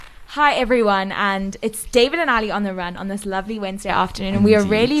Hi everyone, and it's David and Ali on the run on this lovely Wednesday afternoon, and we are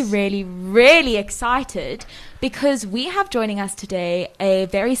really, really, really excited because we have joining us today a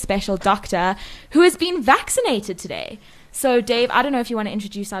very special doctor who has been vaccinated today. So Dave, I don't know if you want to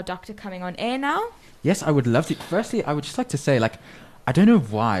introduce our doctor coming on air now? Yes, I would love to. Firstly, I would just like to say, I don't know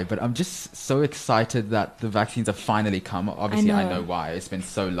why, but I'm just so excited that the vaccines have finally come. Obviously, I know why. It's been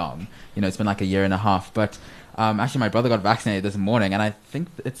so long. It's been like a year and a half, but actually, my brother got vaccinated this morning, and I think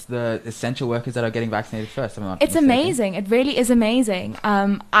it's the essential workers that are getting vaccinated first. It's amazing. It really is amazing.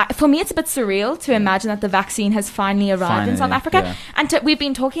 For me, it's a bit surreal to imagine that the vaccine has finally arrived in South Africa. Yeah. And we've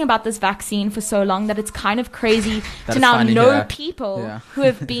been talking about this vaccine for so long that it's kind of crazy to now know people who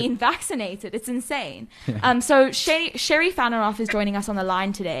have been vaccinated. It's insane. Yeah. So Sherry Fanaroff is joining us on the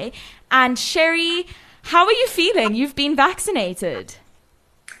line today. And Sherry, how are you feeling? You've been vaccinated.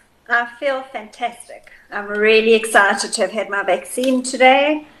 I feel fantastic. I'm really excited to have had my vaccine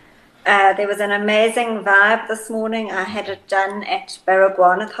today. There was an amazing vibe this morning. I had it done at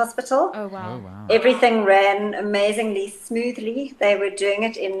Baragwanath Hospital. Oh, wow. Everything ran amazingly smoothly. They were doing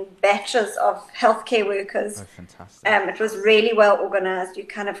it in batches of healthcare workers. Oh, fantastic. It was really well organized. You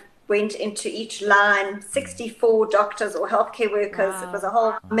kind of went into each line, 64 doctors or healthcare workers. Wow. It was a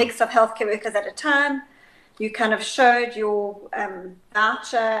whole mix of healthcare workers at a time. You kind of showed your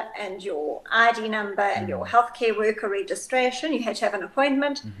voucher and your ID number and your healthcare worker registration. You had to have an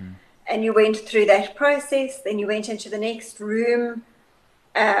appointment, and you went through that process. Then you went into the next room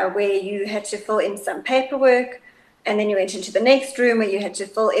where you had to fill in some paperwork, and then you went into the next room where you had to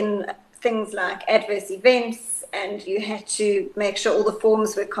fill in things like adverse events, and you had to make sure all the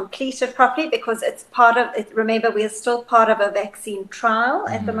forms were completed properly because it's part of it. Remember, we are still part of a vaccine trial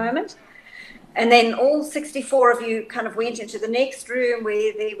at the moment. And then all 64 of you kind of went into the next room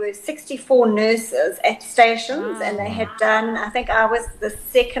where there were 64 nurses at stations, and they had done, I think I was the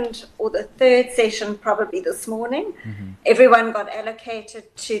second or the third session probably this morning. Everyone got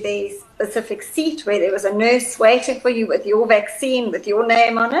allocated to their specific seat where there was a nurse waiting for you with your vaccine, with your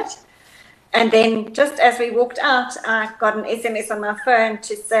name on it. And then just as we walked out, I got an SMS on my phone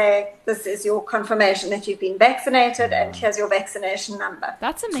to say, this is your confirmation that you've been vaccinated and here's your vaccination number.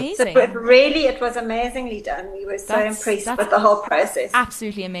 That's amazing. So it was amazingly done. We were so impressed with the whole process.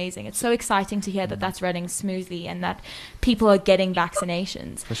 Absolutely amazing. It's so exciting to hear that that's running smoothly and that people are getting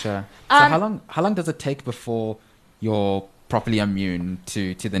vaccinations. For sure. So how long does it take before you're properly immune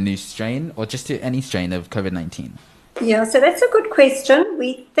to the new strain or just to any strain of COVID-19? Yeah, so that's a good question.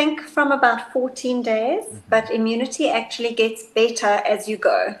 We think from about 14 days, but immunity actually gets better as you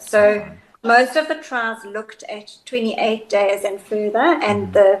go. So most of the trials looked at 28 days and further,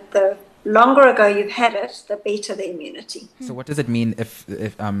 and the longer ago you've had it, the better the immunity. So what does it mean if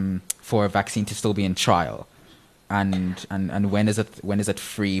for a vaccine to still be in trial? And when is it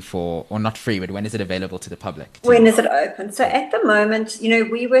free for, or not free, but when is it available to the public? When is it open? So at the moment,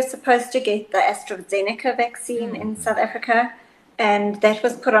 we were supposed to get the AstraZeneca vaccine in South Africa, and that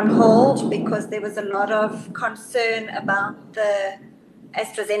was put on hold because there was a lot of concern about the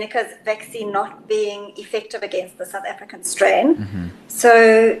AstraZeneca's vaccine not being effective against the South African strain.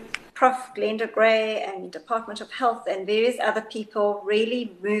 So Prof. Glenda Gray and Department of Health and various other people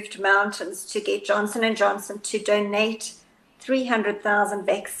really moved mountains to get Johnson & Johnson to donate 300,000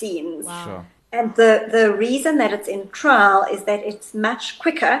 vaccines. Wow. Sure. And the reason that it's in trial is that it's much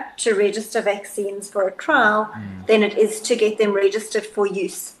quicker to register vaccines for a trial than it is to get them registered for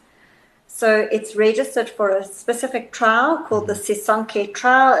use. So it's registered for a specific trial called the Sisonke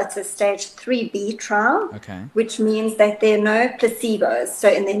trial. It's a stage 3B trial, which means that there are no placebos. So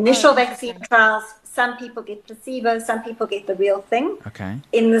in the initial vaccine trials, some people get placebos, some people get the real thing.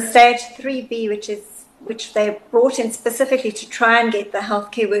 In the stage 3B, which they brought in specifically to try and get the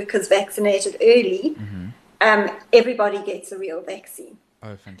healthcare workers vaccinated early, everybody gets a real vaccine.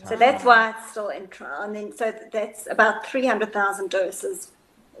 Oh, fantastic. So that's why it's still in trial. And then so that's about 300,000 doses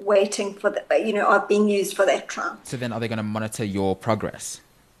waiting for are being used for that trial. So then are they going to monitor your progress?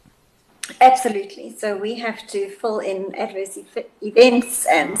 Absolutely. So we have to fill in adverse events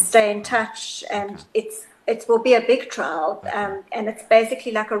and stay in touch, and it will be a big trial, and it's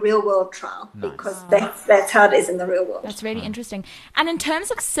basically like a real world trial because that's how it is in the real world. That's really interesting. And in terms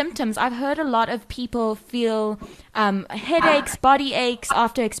of symptoms, I've heard a lot of people feel headaches, body aches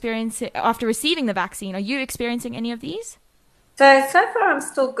after receiving the vaccine. Are you experiencing any of these? So far I'm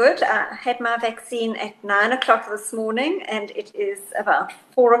still good. I had my vaccine at 9 o'clock this morning, and it is about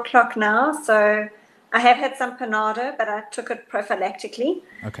 4 o'clock now. So I have had some Panado, but I took it prophylactically.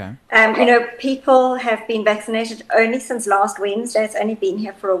 Okay. People have been vaccinated only since last Wednesday. It's only been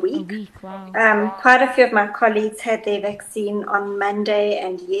here for a week. Wow. Quite a few of my colleagues had their vaccine on Monday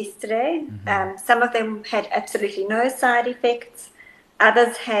and yesterday. Mm-hmm. Some of them had absolutely no side effects.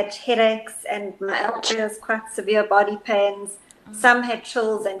 Others had headaches and myalgias, quite severe body pains. Some had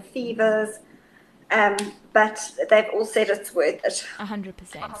chills and fevers. But they've all said it's worth it.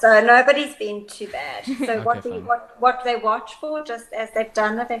 100%. So nobody's been too bad. So Okay, what they watch for, just as they've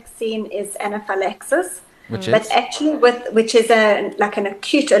done the vaccine, is anaphylaxis, which is like an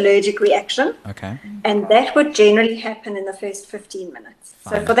acute allergic reaction. Okay. And that would generally happen in the first 15 minutes.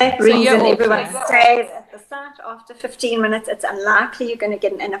 Fine. So for that So reason, you're everyone okay. stays at the site after 15 minutes. It's unlikely you're going to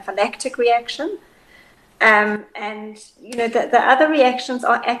get an anaphylactic reaction. And the other reactions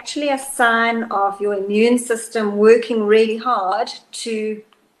are actually a sign of your immune system working really hard to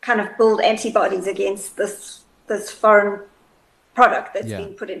kind of build antibodies against this foreign product that's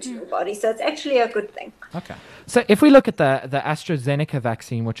being put into your body. So it's actually a good thing. Okay. So if we look at the AstraZeneca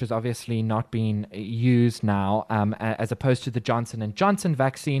vaccine, which is obviously not being used now, as opposed to the Johnson & Johnson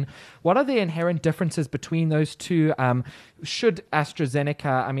vaccine, what are the inherent differences between those two? Should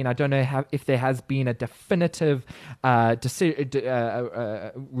AstraZeneca, I mean, I don't know if there has been a definitive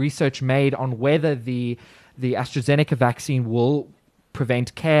research made on whether the AstraZeneca vaccine will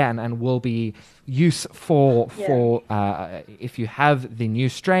prevent care and will be use for if you have the new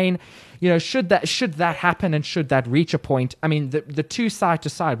strain. Should that happen, and should that reach a point, I mean, the two side to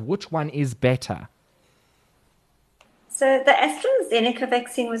side, which one is better? So the AstraZeneca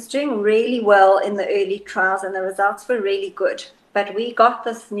vaccine was doing really well in the early trials, and the results were really good. But we got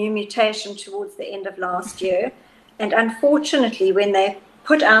this new mutation towards the end of last year, and unfortunately, when they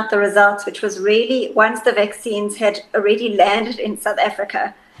put out the results, which was really once the vaccines had already landed in South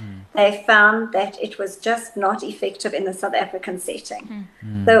Africa, they found that it was just not effective in the South African setting.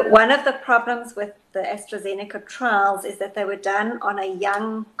 So one of the problems with the AstraZeneca trials is that they were done on a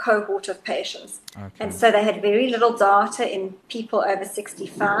young cohort of patients. Okay. And so they had very little data in people over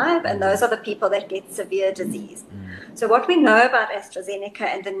 65, and those are the people that get severe disease. So what we know about AstraZeneca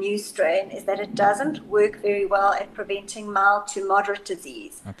and the new strain is that it doesn't work very well at preventing mild to moderate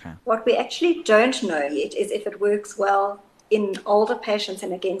disease. Okay. What we actually don't know yet is if it works well in older patients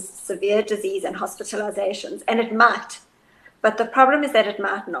and against severe disease and hospitalizations, and it might. But the problem is that it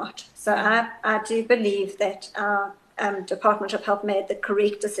might not. So I do believe that our Department of Health made the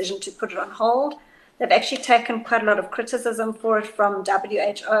correct decision to put it on hold. They've actually taken quite a lot of criticism for it from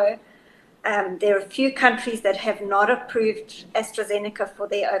WHO. There are a few countries that have not approved AstraZeneca for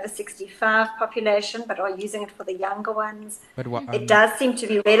their over 65 population, but are using it for the younger ones. But it does seem to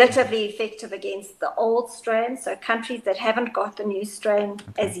be relatively effective against the old strain. So countries that haven't got the new strain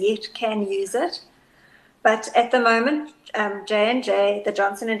as yet can use it. But at the moment, J&J, the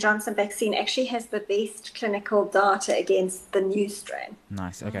Johnson & Johnson vaccine, actually has the best clinical data against the new strain.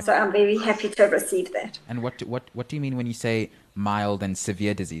 Nice. Okay. So I'm very happy to have received that. And what do you mean when you say mild and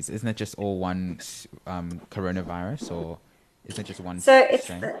severe disease? Isn't it just all one coronavirus, or isn't it just one strain?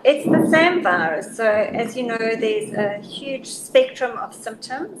 It's the same virus. So as you know, there's a huge spectrum of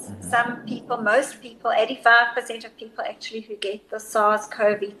symptoms. Some people, most people, 85% of people actually who get the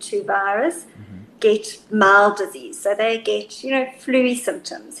SARS-CoV-2 virus get mild disease. So they get, flu-y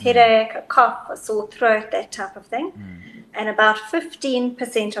symptoms, headache, a cough, a sore throat, that type of thing. And about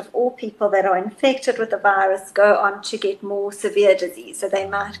 15% of all people that are infected with the virus go on to get more severe disease. So they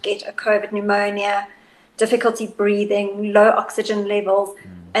might get a COVID pneumonia, difficulty breathing, low oxygen levels,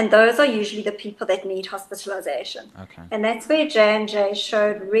 and those are usually the people that need hospitalization. Okay. And that's where J&J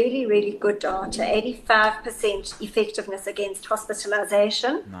showed really, really good data, 85% effectiveness against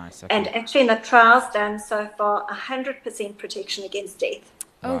hospitalization. Nice. Okay. And actually in the trials done so far, 100% protection against death.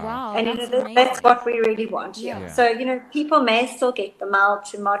 Oh, wow. And That's that's what we really want here. Yeah. So, people may still get the mild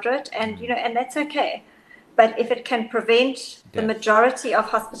to moderate, and, and that's okay. But if it can prevent the majority of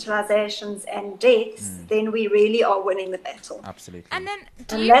hospitalizations and deaths, then we really are winning the battle. Absolutely. And then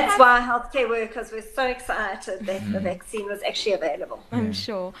that's why healthcare workers were so excited that the vaccine was actually available. I'm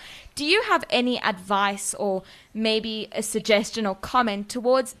sure. Do you have any advice or maybe a suggestion or comment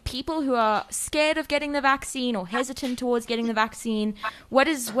towards people who are scared of getting the vaccine or hesitant towards getting the vaccine? What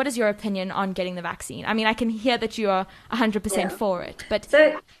is your opinion on getting the vaccine? I mean, I can hear that you are 100% for it, but...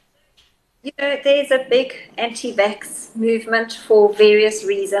 So, there's a big anti-vax movement for various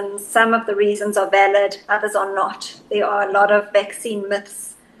reasons. Some of the reasons are valid, others are not. There are a lot of vaccine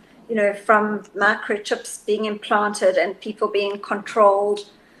myths, from microchips being implanted and people being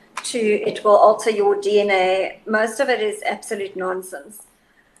controlled to it will alter your DNA. Most of it is absolute nonsense.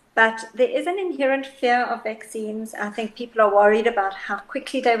 But there is an inherent fear of vaccines. I think people are worried about how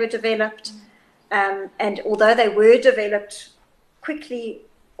quickly they were developed. And although they were developed quickly,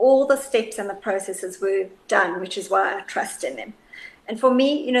 all the steps and the processes were done, which is why I trust in them. And for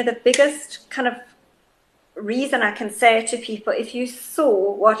me, the biggest kind of reason I can say to people, if you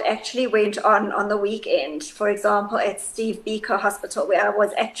saw what actually went on the weekend, for example, at Steve Biko Hospital, where I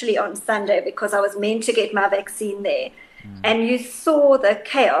was actually on Sunday because I was meant to get my vaccine there, and you saw the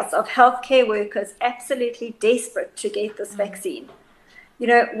chaos of healthcare workers absolutely desperate to get this vaccine.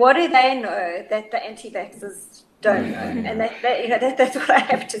 What do they know that the anti-vaxxers don't know? And that's what I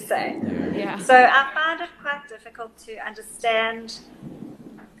have to say. Yeah. So I find it quite difficult to understand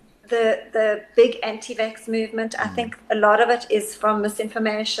the big anti-vax movement. I think a lot of it is from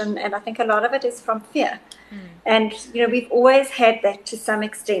misinformation, and I think a lot of it is from fear. And, we've always had that to some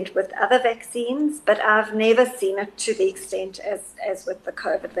extent with other vaccines, but I've never seen it to the extent as with the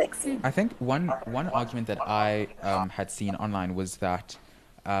COVID vaccine. I think one argument that I had seen online was that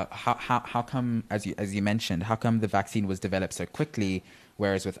how come, as you mentioned, how come the vaccine was developed so quickly,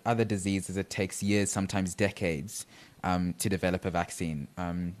 whereas with other diseases it takes years, sometimes decades, to develop a vaccine?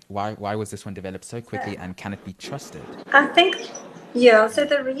 Why was this one developed so quickly, and can it be trusted? I think, so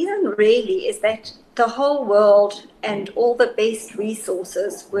the reason really is that the whole world and all the best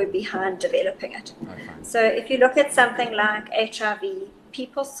resources were behind developing it. So if you look at something like HIV,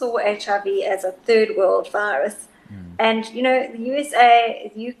 people saw HIV as a third world virus. And, the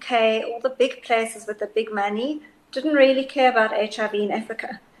USA, the UK, all the big places with the big money didn't really care about HIV in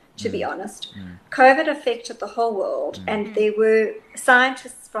Africa, to be honest. COVID affected the whole world, and there were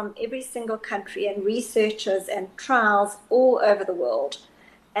scientists from every single country and researchers and trials all over the world.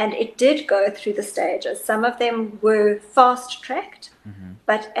 And it did go through the stages. Some of them were fast-tracked,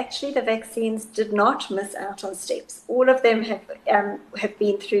 but actually the vaccines did not miss out on steps. All of them have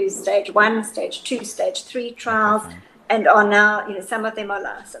been through stage 1, stage 2, stage 3 trials, and are now, some of them are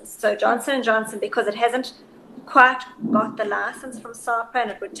licensed. So Johnson & Johnson, because it hasn't quite got the license from SAHPRA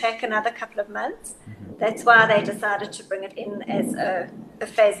and it would take another couple of months, that's why they decided to bring it in as a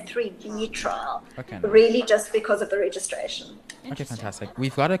phase 3B trial, really just because of the registration. Okay, fantastic.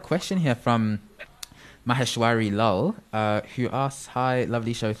 We've got a question here from Maheshwari Lal, who asks, "Hi,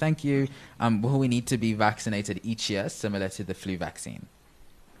 lovely show. Thank you. Will we need to be vaccinated each year, similar to the flu vaccine?"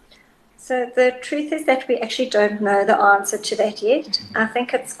 So the truth is that we actually don't know the answer to that yet. I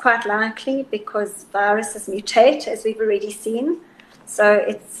think it's quite likely because viruses mutate, as we've already seen. So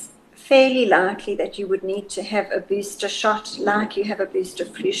it's fairly likely that you would need to have a booster shot like you have a booster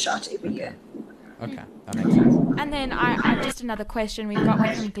flu shot every year. Okay, that makes sense. And then I just another question. We've got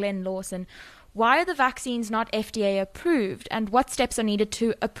one from Glenn Lawson. Why are the vaccines not FDA approved, and what steps are needed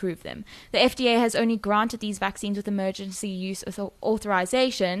to approve them? The FDA has only granted these vaccines with emergency use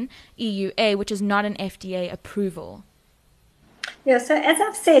authorization, EUA, which is not an FDA approval. Yeah, so as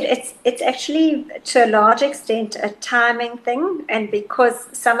I've said, it's actually to a large extent a timing thing, and because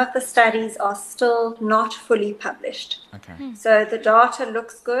some of the studies are still not fully published. Okay. So the data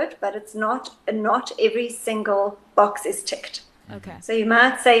looks good, but it's not every single box is ticked. Okay. So you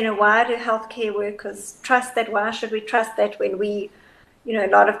might say, why do healthcare workers trust that? Why should we trust that when we, a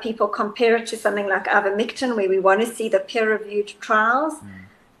lot of people compare it to something like ivermectin, where we want to see the peer-reviewed trials.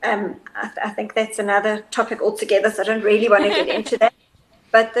 I think that's another topic altogether, so I don't really want to get into that.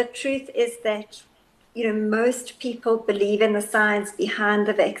 But the truth is that, most people believe in the science behind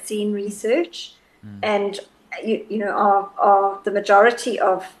the vaccine research, and, are the majority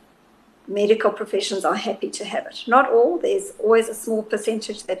of medical professions are happy to have it. Not all. There's always a small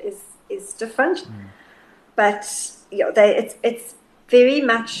percentage that is different, but it's very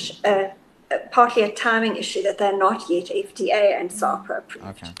much partly a timing issue that they're not yet FDA and SAHPRA approved.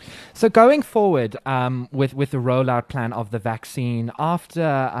 Okay. So going forward with the rollout plan of the vaccine,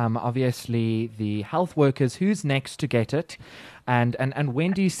 after obviously the health workers, who's next to get it, and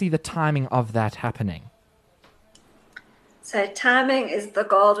when do you see the timing of that happening? So timing is the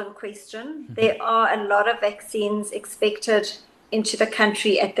golden question. There are a lot of vaccines expected into the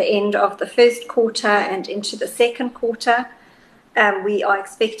country at the end of the first quarter and into the second quarter. We are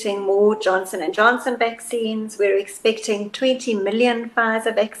expecting more Johnson & Johnson vaccines. We're expecting 20 million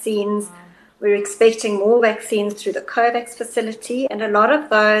Pfizer vaccines. We're expecting more vaccines through the COVAX facility. And a lot of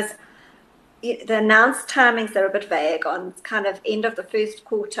those, the announced timings are a bit vague on kind of end of the first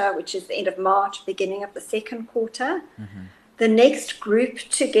quarter, which is the end of March, beginning of the second quarter. The next group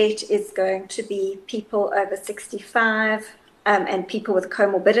to get is going to be people over 65 and people with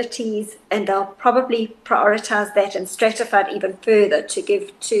comorbidities, and they'll probably prioritize that and stratify it even further to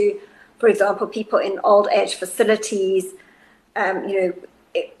give to, for example, people in old age facilities,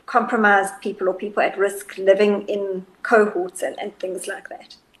 compromised people or people at risk living in cohorts and things like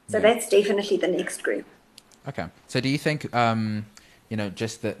that. So that's definitely the next group. Okay. So do you think,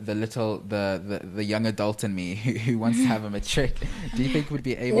 just the young adult in me who wants to have a matric, do you think would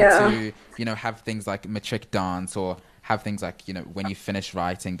be able to, have things like matric dance, or have things like, when you finish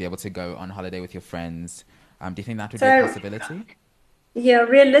writing, be able to go on holiday with your friends? Do you think that would be a possibility? Yeah,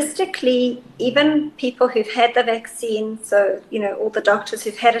 realistically, even people who've had the vaccine, so, all the doctors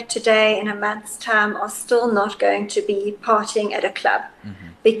who've had it today in a month's time are still not going to be partying at a club. Mm-hmm.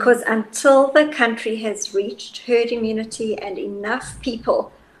 Because until the country has reached herd immunity and enough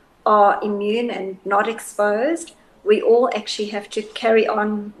people are immune and not exposed, we all actually have to carry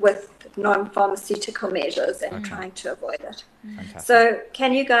on with non-pharmaceutical measures and trying to avoid it. Fantastic. So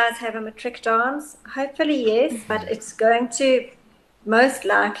can you guys have a matric dance? Hopefully, yes, but it's going to most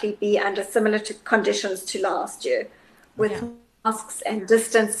likely be under similar conditions to last year, with masks and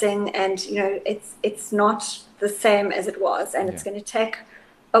distancing, and it's not the same as it was, and it's going to take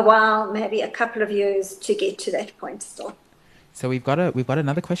a while, maybe a couple of years, to get to that point still. So we've got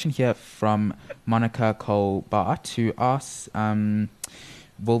another question here from Monica Cole-Bart, who asks,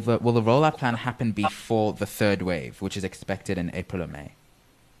 will the rollout plan happen before the third wave, which is expected in April or May?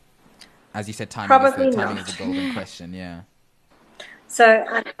 As you said, timing is the golden question. Yeah. So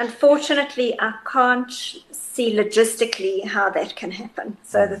unfortunately, I can't see logistically how that can happen.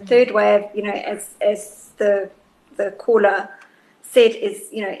 So the third wave, as the caller said, is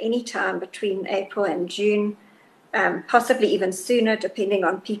any time between April and June, possibly even sooner, depending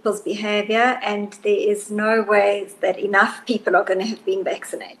on people's behavior. And there is no way that enough people are going to have been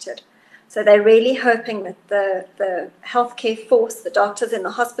vaccinated. So they're really hoping that the healthcare force, the doctors in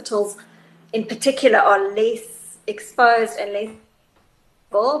the hospitals in particular, are less exposed and less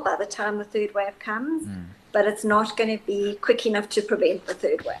by the time the third wave comes, but it's not going to be quick enough to prevent the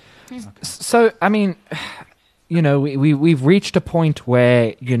third wave. Okay. So, I mean, we've reached a point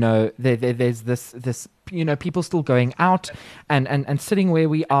where, there's this people still going out and sitting where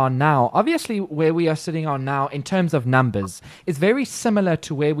we are now. Obviously, where we are sitting on now in terms of numbers is very similar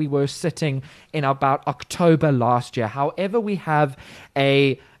to where we were sitting in about October last year. However, we have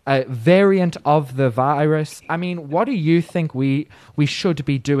a variant of the virus. I mean, what do you think we should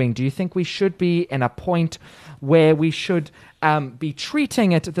be doing? Do you think we should be in a point where we should be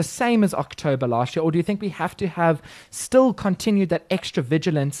treating it the same as October last year, or do you think we have to have still continued that extra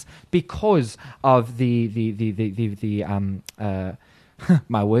vigilance because of the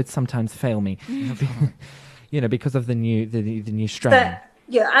my words sometimes fail me, because of the new strain?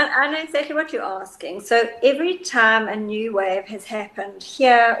 I know exactly what you're asking. So every time a new wave has happened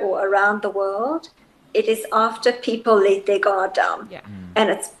here or around the world, it is after people let their guard down. Yeah. And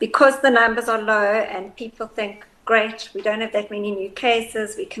it's because the numbers are low and people think, great, we don't have that many new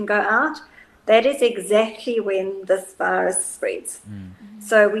cases, we can go out. That is exactly when this virus spreads. Mm-hmm.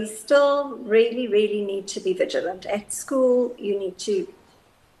 So we still really, really need to be vigilant. At school, you need to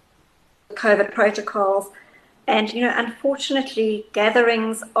COVID protocols. And, unfortunately,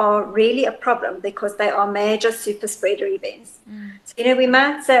 gatherings are really a problem because they are major super spreader events. So, we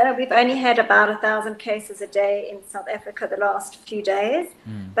might say we've only had about 1,000 cases a day in South Africa the last few days,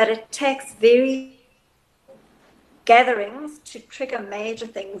 but it takes very gatherings to trigger major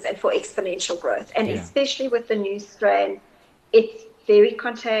things and for exponential growth. And especially with the new strain, it's very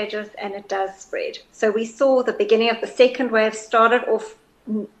contagious and it does spread. So we saw the beginning of the second wave started off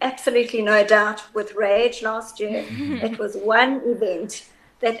absolutely no doubt with rage last year. It was one event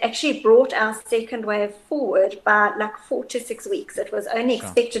that actually brought our second wave forward by like 4 to 6 weeks. It was only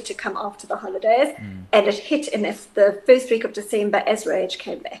expected to come after the holidays, and it hit in the first week of December as rage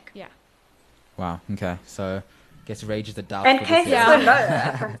came back. Yeah. Wow. Okay. So I guess rage is a doubt. And cases were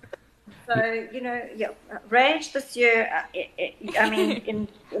low. So, rage this year, in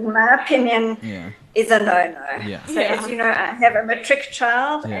my opinion, is a no-no. Yeah. So, as you know, I have a matric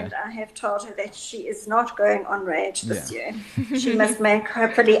child, and I have told her that she is not going on rage this year. She must make,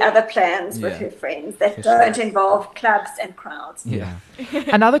 hopefully, other plans with her friends that don't involve clubs and crowds. Yeah.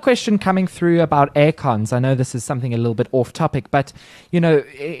 Another question coming through about aircons. I know this is something a little bit off topic, but,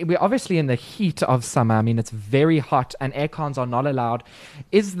 we're obviously in the heat of summer. I mean, it's very hot, and aircons are not allowed.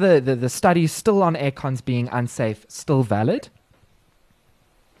 Is the studies still on aircons being unsafe still valid?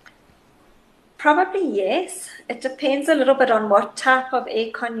 Probably yes. It depends a little bit on what type of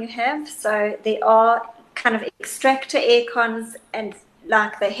aircon you have. So there are kind of extractor aircons and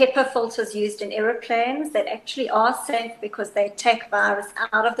like the HEPA filters used in aeroplanes that actually are safe because they take virus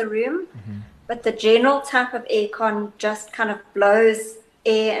out of the room. Mm-hmm. But the general type of aircon just kind of blows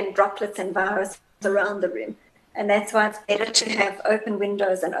air and droplets and virus around the room. And that's why it's better to have open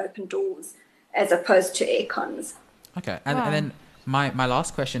windows and open doors as opposed to air cons. Okay. And then my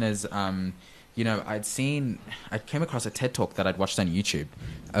last question is, you know, I came across a TED Talk that I'd watched on YouTube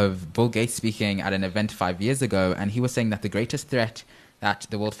of Bill Gates speaking at an event 5 years ago. And he was saying that the greatest threat that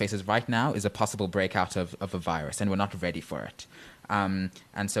the world faces right now is a possible breakout of a virus, and we're not ready for it. And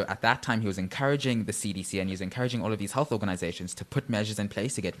so at that time, he was encouraging the CDC and he was encouraging all of these health organizations to put measures in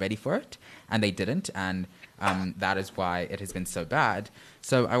place to get ready for it. And they didn't. And that is why it has been so bad.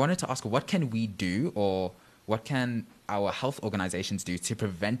 So I wanted to ask, what can we do, or what can our health organizations do to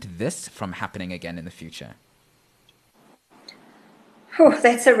prevent this from happening again in the future? Oh,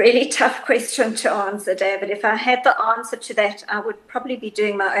 that's a really tough question to answer, David. If I had the answer to that, I would probably be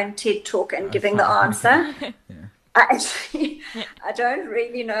doing my own TED Talk and giving the answer. I don't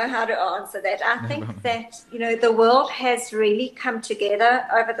really know how to answer that. I think that, you know, the world has really come together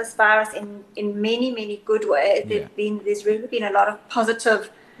over this virus in many, many good ways. There's really been a lot of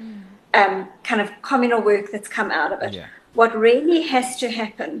positive kind of communal work that's come out of it. Yeah. What really has to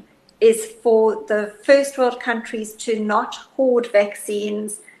happen is for the first world countries to not hoard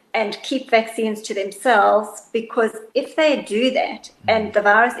vaccines and keep vaccines to themselves, because if they do that and the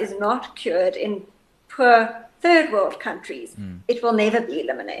virus is not cured in poor third world countries, it will never be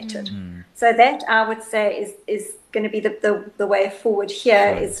eliminated. So that, I would say, is going to be the way forward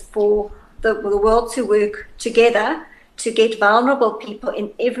here, is for the world to work together to get vulnerable people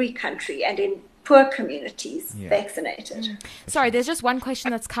in every country and in poor communities vaccinated. Sorry, there's just one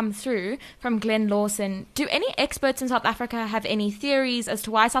question that's come through from Glenn Lawson. Do any experts in South Africa have any theories as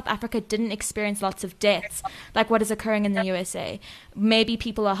to why South Africa didn't experience lots of deaths, like what is occurring in the USA? Maybe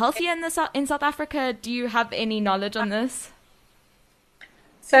people are healthier in South Africa. Do you have any knowledge on this?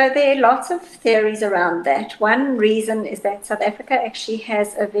 So there are lots of theories around that. One reason is that South Africa actually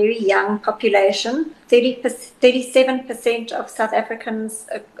has a very young population. 37% of South Africans,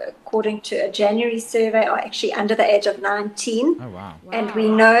 according to a January survey, are actually under the age of 19. Oh, wow. And we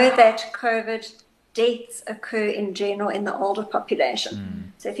know that COVID deaths occur in general in the older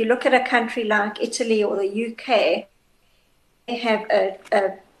population. So if you look at a country like Italy or the UK, they have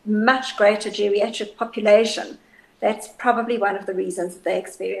a much greater geriatric population. That's probably one of the reasons they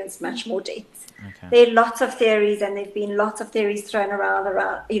experience much more deaths. Okay. There are lots of theories, and there have been lots of theories thrown around,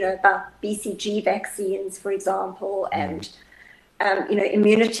 you know, about BCG vaccines, for example, and, you know,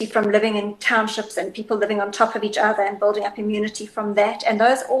 immunity from living in townships and people living on top of each other and building up immunity from that. And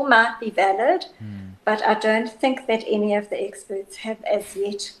those all might be valid, but I don't think that any of the experts have as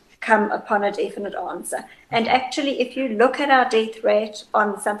yet come upon a definite answer. And actually, if you look at our death rate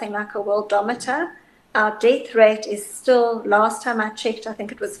on something like a worldometer, our death rate is still, last time I checked, I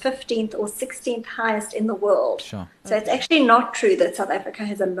think it was 15th or 16th highest in the world. Sure. So it's actually not true that South Africa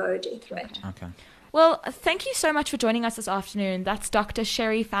has a low death rate. Okay. Well, thank you so much for joining us this afternoon. That's Dr.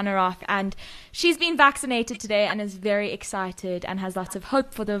 Sherry van der Rock, and she's been vaccinated today and is very excited and has lots of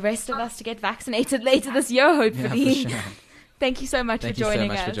hope for the rest of us to get vaccinated later this year, hopefully. Yeah, for sure. Thank you so much for joining us.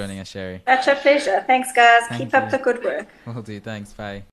 Thank you so much for joining us, Sherry. Such a pleasure. Thanks, guys. Keep up the good work. Will do. Thanks. Bye.